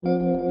Good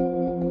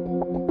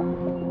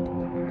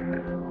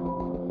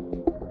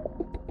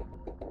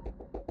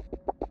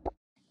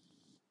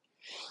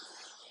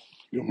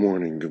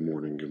morning, good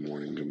morning, good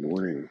morning, good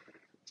morning.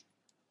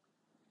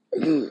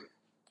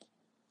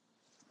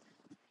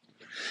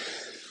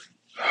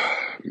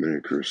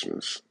 Merry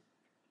Christmas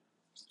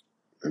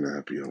and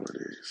happy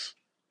holidays.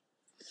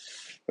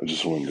 I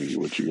just wanted to get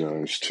with you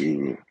guys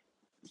to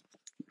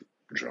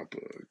drop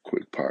a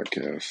quick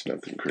podcast,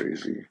 nothing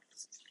crazy.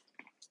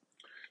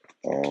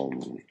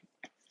 Um,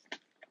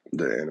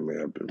 the anime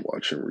I've been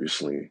watching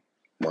recently,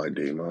 My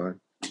Daemon,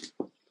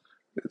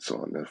 it's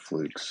on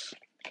Netflix,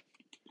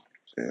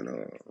 and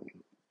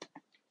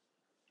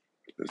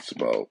it's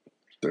about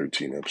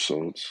 13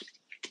 episodes.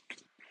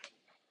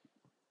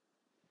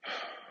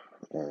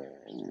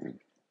 Um,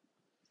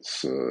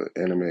 it's an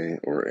anime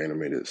or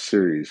animated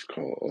series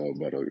called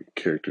about a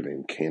character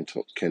named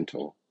Kento.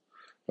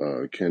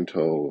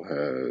 Kento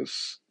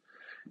has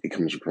he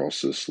comes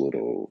across this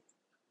little,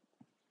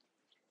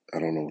 I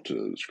don't know what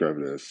to describe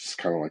it as. It's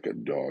kind of like a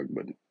dog,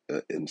 but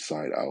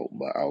inside out,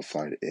 but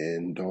outside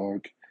in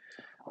dog.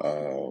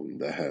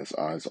 That has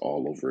eyes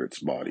all over its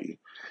body.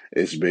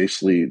 It's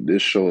basically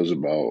this show is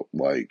about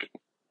like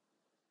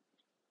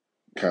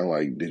kind of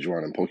like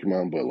Digimon and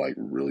Pokemon, but like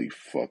really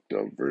fucked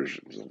up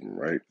versions of them,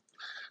 right?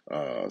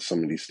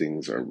 Some of these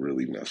things are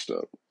really messed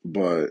up,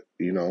 but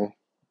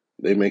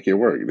they make it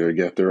work. They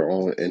get their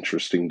own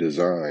interesting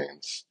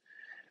designs.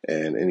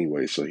 And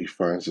anyway, so he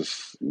finds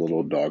this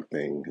little dog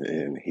thing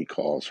and he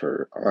calls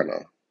her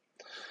Anna,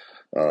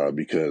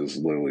 because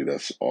literally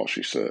that's all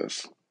she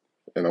says.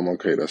 And I'm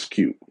okay, that's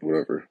cute,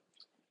 whatever.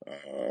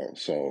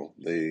 So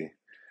he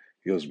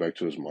goes back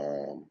to his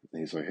mom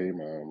and he's like, hey,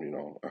 mom,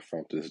 I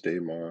found this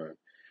Daemon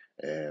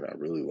and I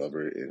really love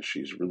her and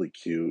she's really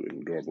cute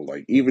and adorable.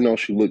 Like, even though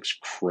she looks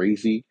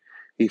crazy,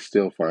 he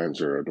still finds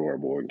her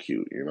adorable and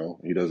cute.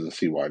 He doesn't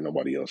see why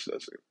nobody else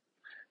does it.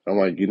 I'm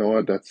like, you know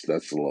what? That's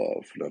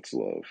love. That's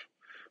love.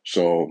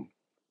 So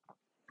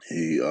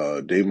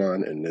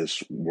Daemon in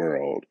this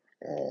world,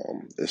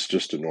 it's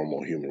just a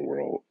normal human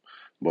world,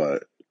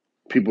 but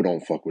people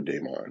don't fuck with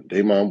Daemon.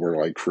 Daemon were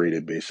like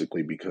created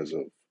basically because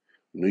of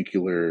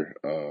nuclear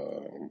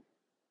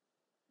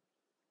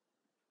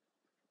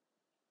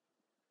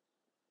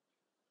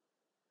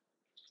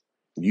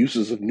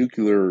uses of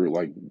nuclear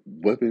like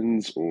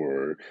weapons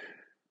or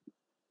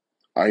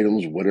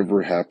items,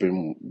 whatever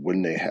happened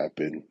when they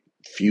happen,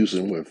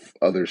 fusing with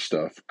other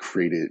stuff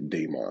created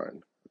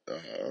Daemon.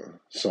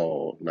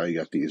 So now you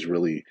got these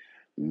really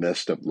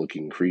messed up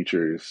looking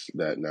creatures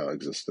that now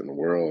exist in the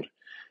world,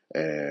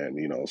 and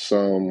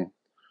some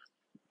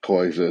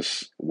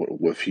coexist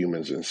with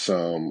humans, and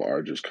some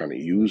are just kind of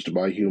used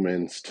by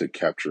humans to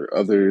capture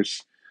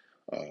others.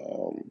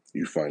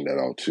 You find that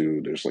out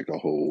too. There's like a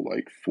whole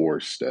like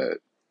force that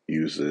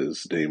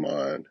uses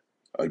Daemon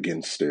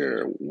against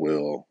their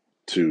will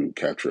to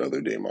capture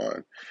other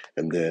Daemon,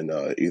 and then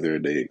either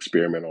they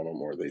experiment on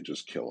them or they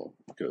just kill them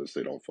because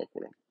they don't fuck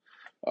with them.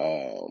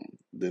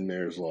 Then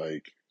there's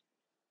like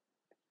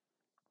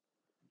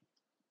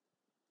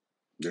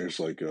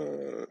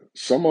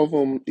some of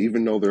them,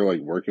 even though they're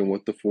like working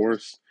with the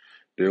force,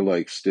 they're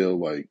like still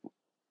like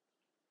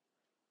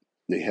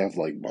they have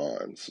like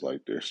bonds,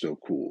 like they're still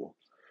cool.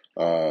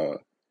 Uh,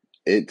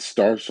 it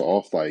starts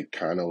off like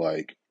kind of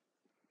like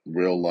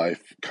real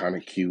life, kind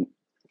of cute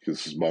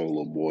because it's about a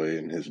little boy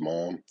and his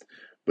mom,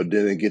 but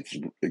then it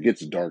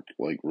gets dark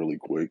like really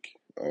quick.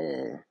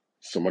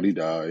 Somebody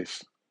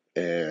dies,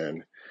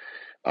 and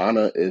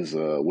Anna is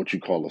what you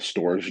call a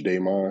storage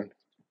daemon.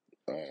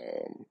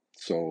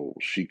 So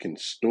she can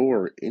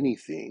store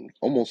anything,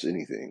 almost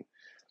anything,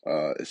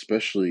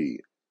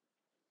 especially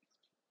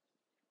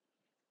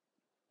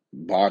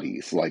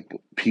bodies like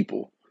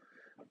people.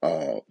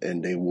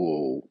 And they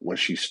will, when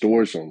she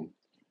stores them,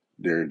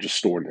 they're just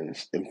stored in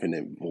this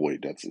infinite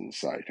void that's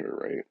inside her,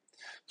 right?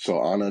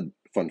 So Anna,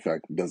 fun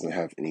fact, doesn't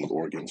have any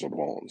organs or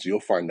bones. You'll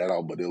find that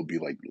out, but it'll be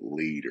like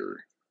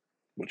later.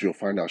 But you'll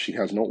find out she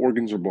has no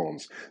organs or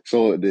bones.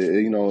 So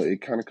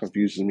it kind of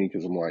confuses me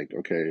because I'm like,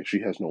 okay,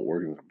 she has no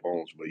organs or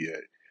bones, but yet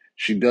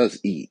she does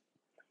eat.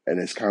 And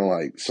it's kind of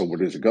like, so where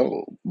does it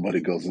go? But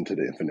it goes into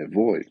the infinite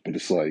void. But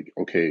it's like,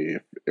 okay,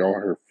 if all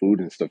her food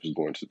and stuff is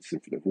going to this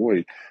infinite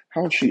void,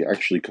 how is she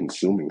actually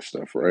consuming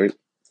stuff, right?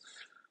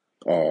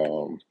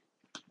 Um,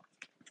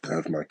 I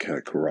have my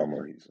cat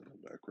Kurama. He's in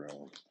the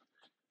background,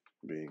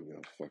 being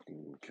a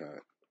fucking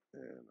cat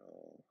and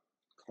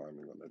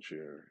climbing on the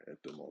chair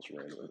at the most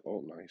random.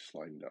 Oh, nice,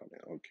 sliding down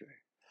there.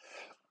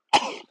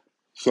 Okay.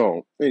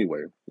 So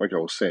anyway, like I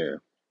was saying,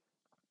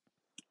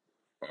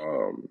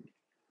 um,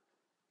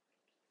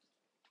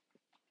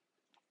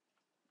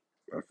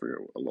 I forget.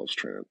 I lost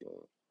train of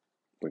thought.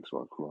 Thanks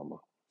about Kurama.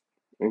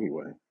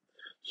 Anyway,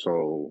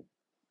 so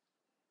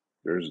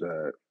there's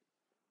that.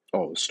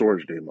 Oh,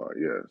 storage daemon.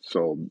 Yeah.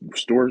 So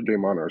storage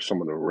daemon are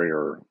some of the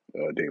rare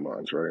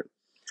daemons, right?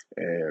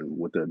 And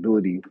with the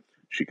ability,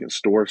 she can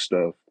store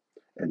stuff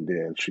and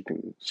then she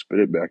can spit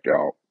it back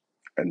out,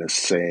 and the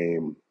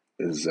same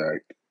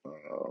exact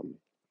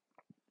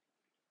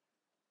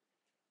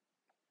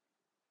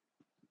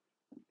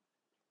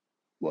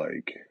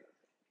like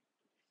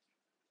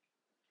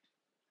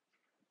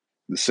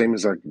the same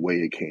exact way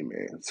it came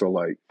in. So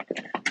like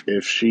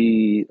if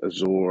she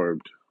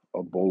absorbed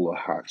a bowl of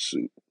hot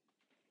soup,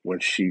 when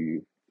she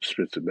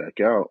spits it back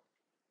out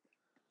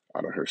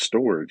of her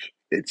storage,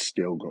 it's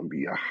still gonna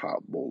be a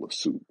hot bowl of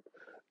soup.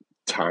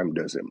 Time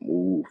doesn't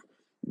move.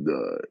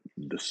 The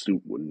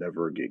soup will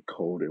never get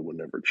cold, it will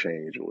never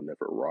change, it will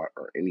never rot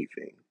or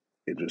anything.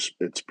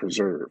 It's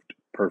preserved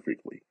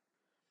perfectly.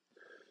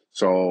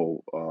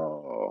 So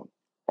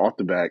off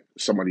the back,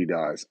 somebody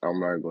dies. I'm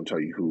not gonna tell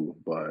you who,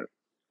 but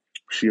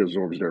she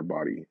absorbs their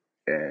body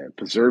and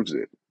preserves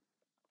it.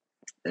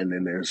 And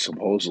then there's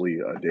supposedly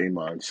a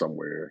daemon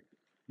somewhere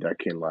that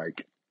can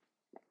like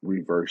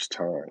reverse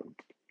time.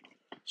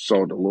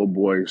 So the little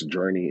boy's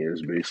journey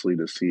is basically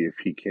to see if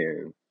he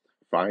can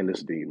find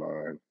this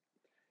daemon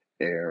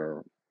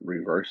and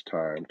reverse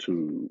time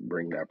to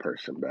bring that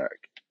person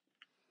back.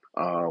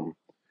 Um,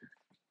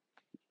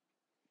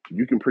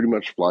 you can pretty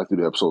much fly through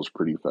the episodes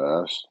pretty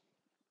fast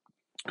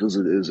because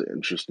it is an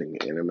interesting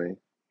anime.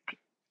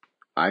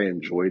 I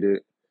enjoyed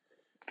it.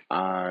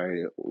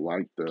 I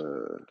like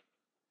the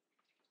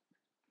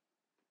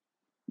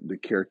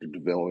character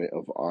development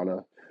of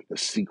Anna, the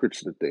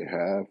secrets that they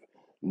have.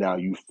 Now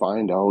you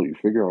find out, you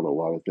figure out a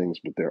lot of things,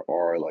 but there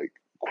are like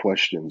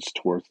questions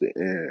towards the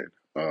end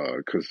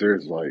because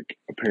there's like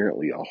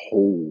apparently a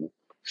whole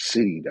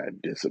city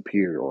that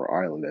disappeared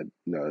or island that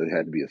no, it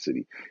had to be a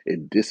city.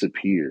 It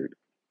disappeared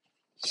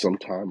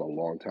sometime a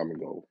long time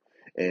ago,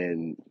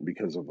 and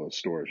because of a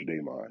storage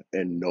daemon,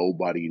 and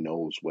nobody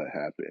knows what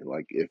happened.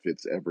 Like if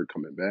it's ever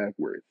coming back,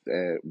 where it's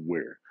at,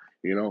 where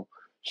you know.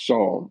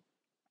 So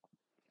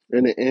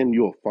in the end,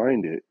 you'll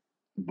find it,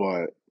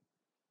 but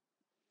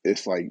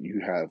it's like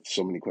you have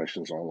so many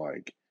questions on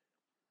like,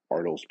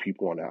 are those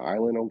people on the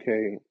island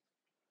okay?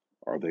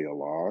 Are they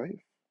alive?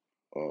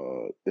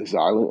 Is the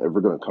island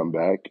ever going to come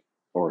back,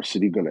 or a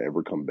city going to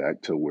ever come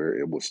back to where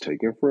it was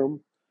taken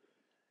from?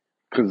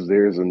 Because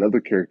there's another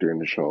character in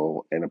the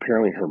show, and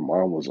apparently her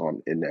mom was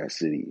on in that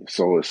city.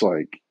 So it's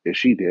like, is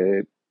she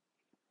dead?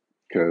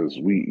 Because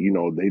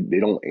they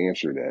don't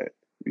answer that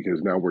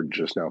because now we're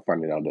just now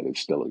finding out that it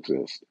still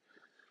exists.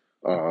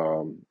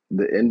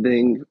 The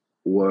ending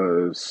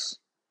was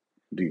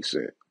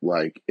decent.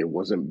 Like it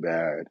wasn't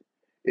bad.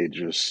 It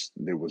just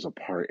there was a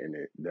part in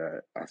it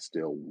that I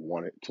still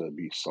wanted to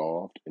be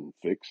solved and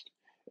fixed,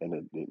 and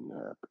it didn't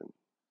happen.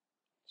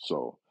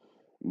 So,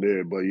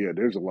 yeah, but yeah,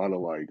 there's a lot of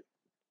like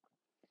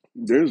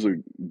there's a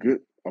good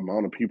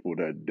amount of people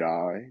that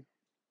die.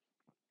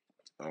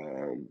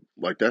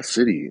 Like that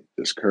city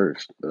is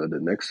cursed. The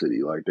next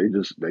city, like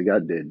they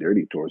got dead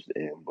dirty towards the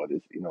end, but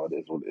it's it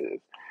is what it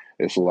is.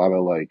 It's a lot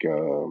of like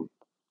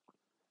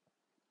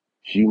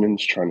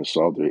humans trying to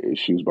solve their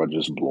issues by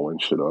just blowing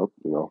shit up,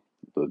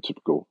 the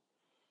typical,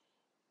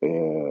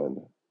 and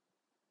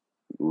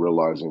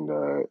realizing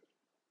that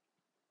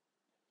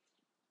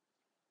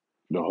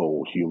the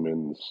whole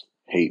humans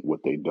hate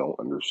what they don't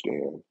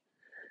understand.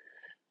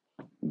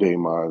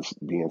 Daemons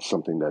being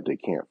something that they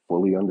can't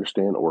fully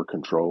understand or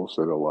control,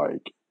 so they're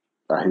like,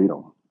 I hate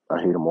them.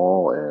 I hate them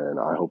all, and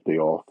I hope they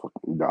all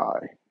fucking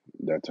die.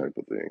 That type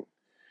of thing.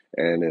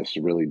 And it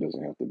really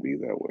doesn't have to be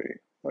that way.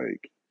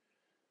 Like,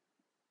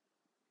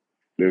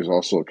 there's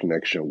also a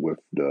connection with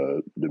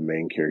the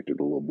main character,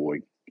 the little boy,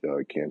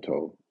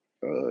 Kanto,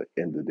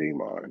 in the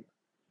Daemon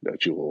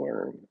that you will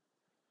learn.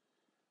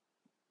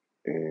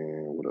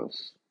 And what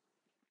else?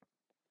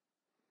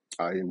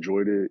 I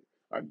enjoyed it.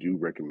 I do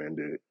recommend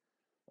it.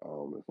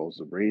 If I was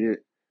to rate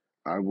it,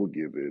 I will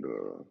give it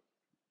a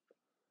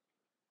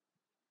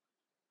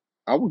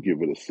I would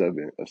give it a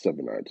 7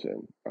 out of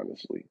 10,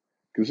 honestly,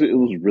 because it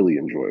was really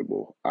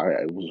enjoyable.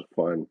 It was a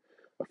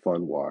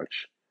fun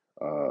watch.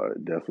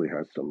 Definitely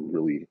has some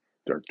really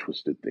dark,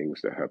 twisted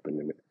things that happen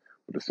in it,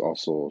 but it's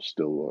also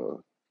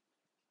still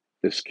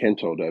it's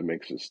Kento that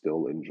makes it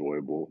still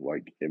enjoyable.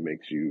 Like it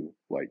makes you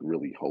like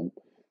really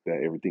hope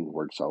that everything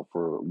works out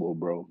for little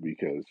bro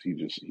because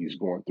he's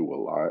going through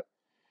a lot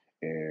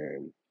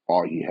and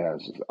all he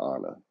has is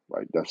Anna.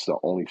 Like that's the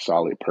only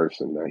solid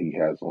person that he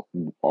has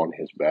on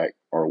his back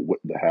or what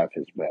to have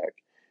his back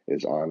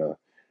is Anna,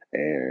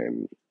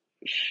 and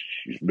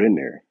she's been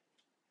there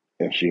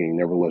and she ain't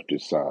never left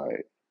his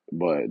side.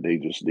 But they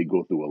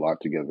go through a lot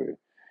together,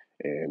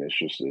 and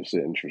it's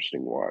an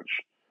interesting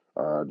watch.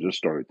 Just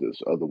started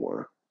this other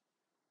one.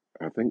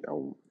 I think I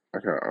don't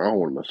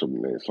want to mess up the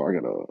name, so I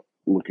gotta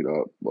look it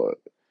up. But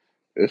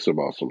it's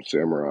about some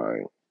samurai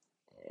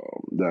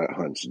that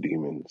hunts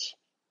demons.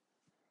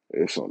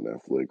 It's on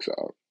Netflix.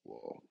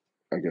 Well,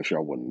 I guess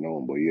y'all wouldn't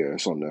know, but yeah,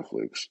 it's on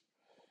Netflix,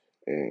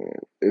 and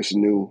it's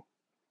new.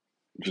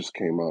 Just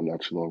came out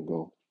not too long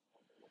ago.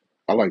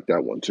 I like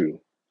that one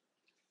too.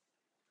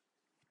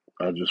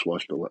 I just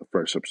watched the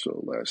first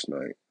episode last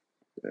night,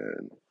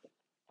 and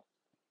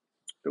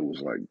it was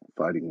like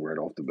fighting right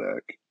off the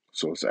back.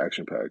 So it's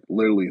action packed.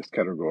 Literally, it's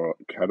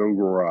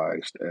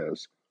categorized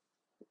as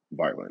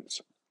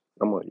violence.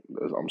 I'm like,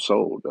 I'm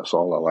sold. That's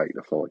all I like.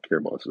 That's all I care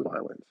about is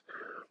violence.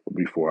 But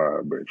before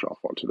I branch off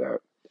onto that,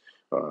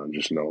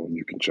 Just know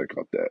you can check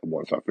out that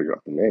once I figure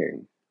out the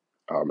name.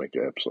 I'll make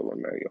an episode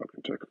on that. Y'all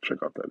can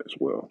check out that as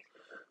well.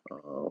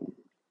 Um,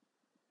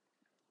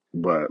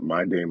 but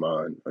my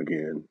Daemon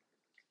again,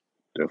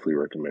 definitely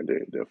recommend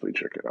it. Definitely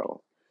check it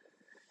out.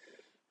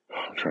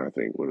 I'm trying to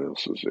think what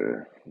else is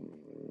there.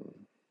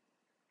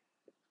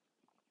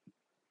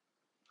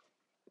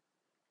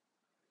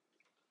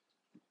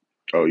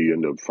 Oh, you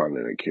end up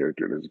finding a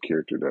character. There's a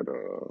character that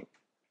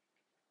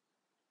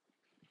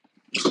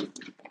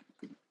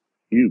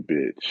you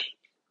bitch.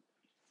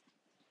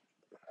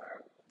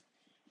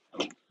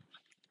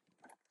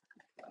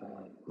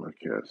 My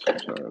cat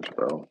sometimes,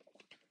 bro.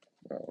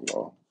 I don't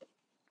know.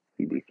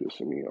 He be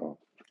pissing me off.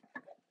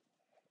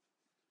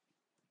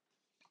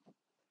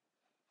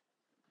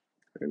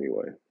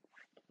 Anyway,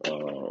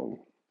 um,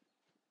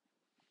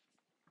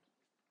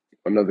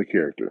 another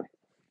character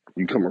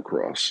you come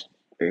across,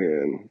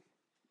 and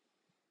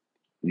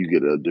you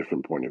get a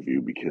different point of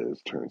view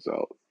because turns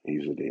out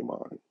he's a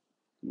daemon.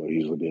 But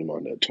he's a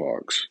daemon that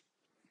talks,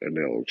 and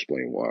they'll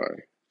explain why.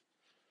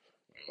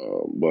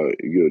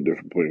 But you get a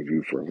different point of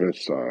view from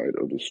his side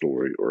of the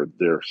story or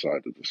their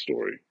side of the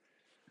story,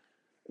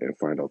 and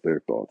find out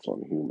their thoughts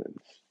on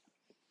humans.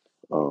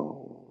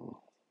 Um,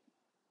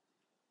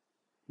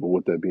 but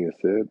with that being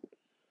said,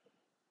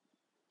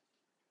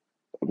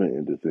 I'm gonna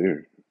end it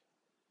there.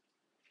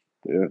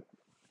 Yeah,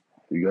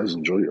 you guys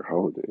enjoy your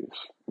holidays.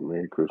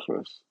 Merry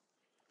Christmas.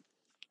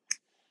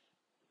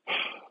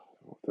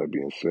 With that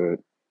being said,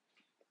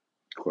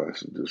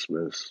 class is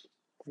dismissed.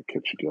 I'll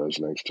catch you guys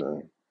next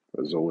time.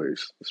 As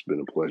always, it's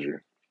been a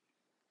pleasure.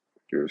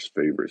 Your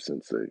favorite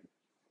sensei,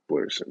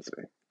 Blair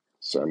Sensei,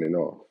 signing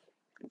off.